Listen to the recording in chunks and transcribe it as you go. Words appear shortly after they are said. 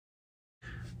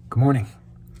Good morning.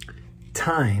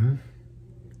 Time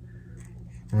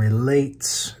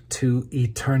relates to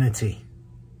eternity.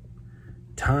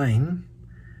 Time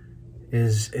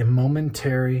is a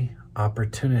momentary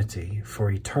opportunity for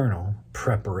eternal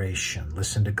preparation.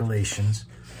 Listen to Galatians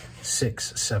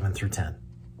 6:7-10.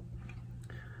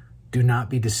 Do not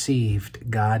be deceived.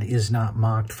 God is not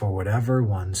mocked, for whatever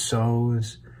one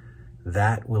sows,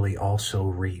 that will he also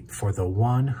reap. For the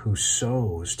one who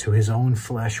sows to his own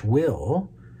flesh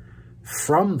will,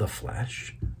 from the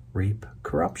flesh, reap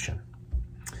corruption.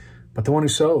 But the one who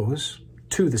sows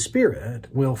to the Spirit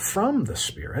will, from the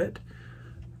Spirit,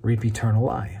 reap eternal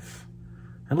life.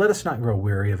 And let us not grow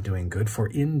weary of doing good, for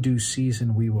in due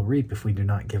season we will reap if we do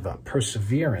not give up.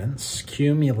 Perseverance,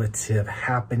 cumulative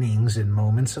happenings in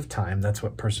moments of time, that's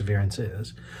what perseverance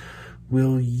is,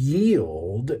 will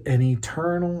yield an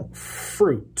eternal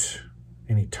fruit.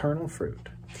 An eternal fruit.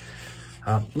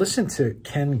 Listen to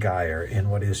Ken Geyer in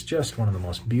what is just one of the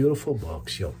most beautiful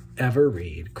books you'll ever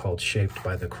read, called Shaped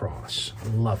by the Cross.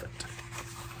 Love it.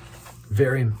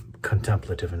 Very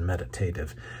contemplative and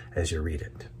meditative as you read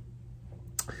it.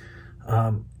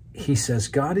 He says,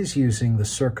 God is using the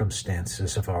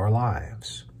circumstances of our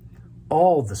lives,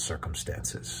 all the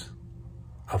circumstances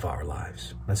of our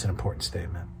lives, that's an important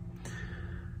statement,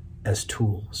 as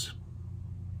tools.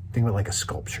 Think of it like a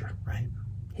sculpture, right?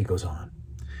 He goes on.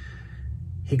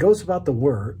 He goes about the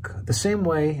work the same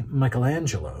way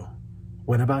Michelangelo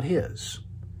went about his.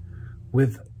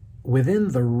 Within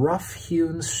the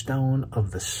rough-hewn stone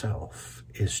of the self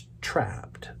is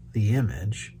trapped the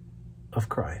image of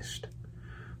Christ.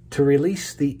 To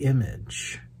release the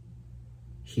image,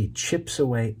 he chips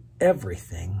away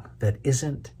everything that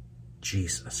isn't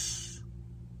Jesus.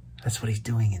 That's what he's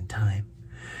doing in time.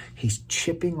 He's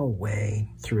chipping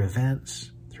away through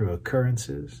events, through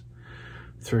occurrences,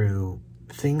 through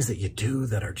things that you do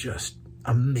that are just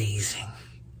amazing.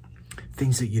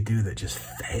 Things that you do that just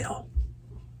fail.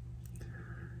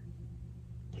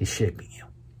 He's shaping you.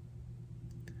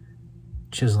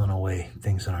 Chiseling away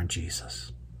things that aren't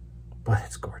Jesus. But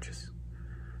it's gorgeous.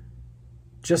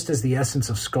 Just as the essence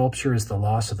of sculpture is the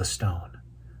loss of the stone,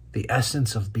 the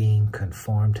essence of being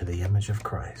conformed to the image of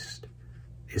Christ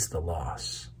is the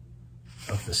loss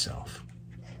of the self.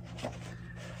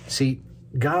 See,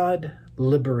 God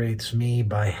liberates me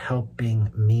by helping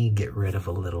me get rid of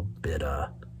a little bit of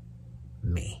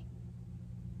me.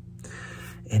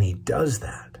 And he does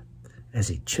that as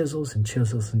he chisels and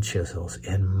chisels and chisels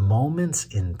in moments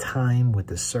in time with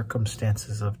the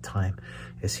circumstances of time,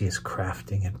 as he is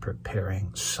crafting and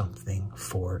preparing something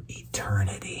for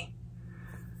eternity.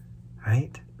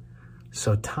 Right?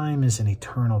 So time is an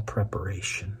eternal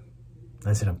preparation.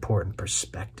 That's an important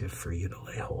perspective for you to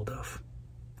lay hold of.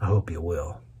 I hope you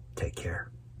will. Take care.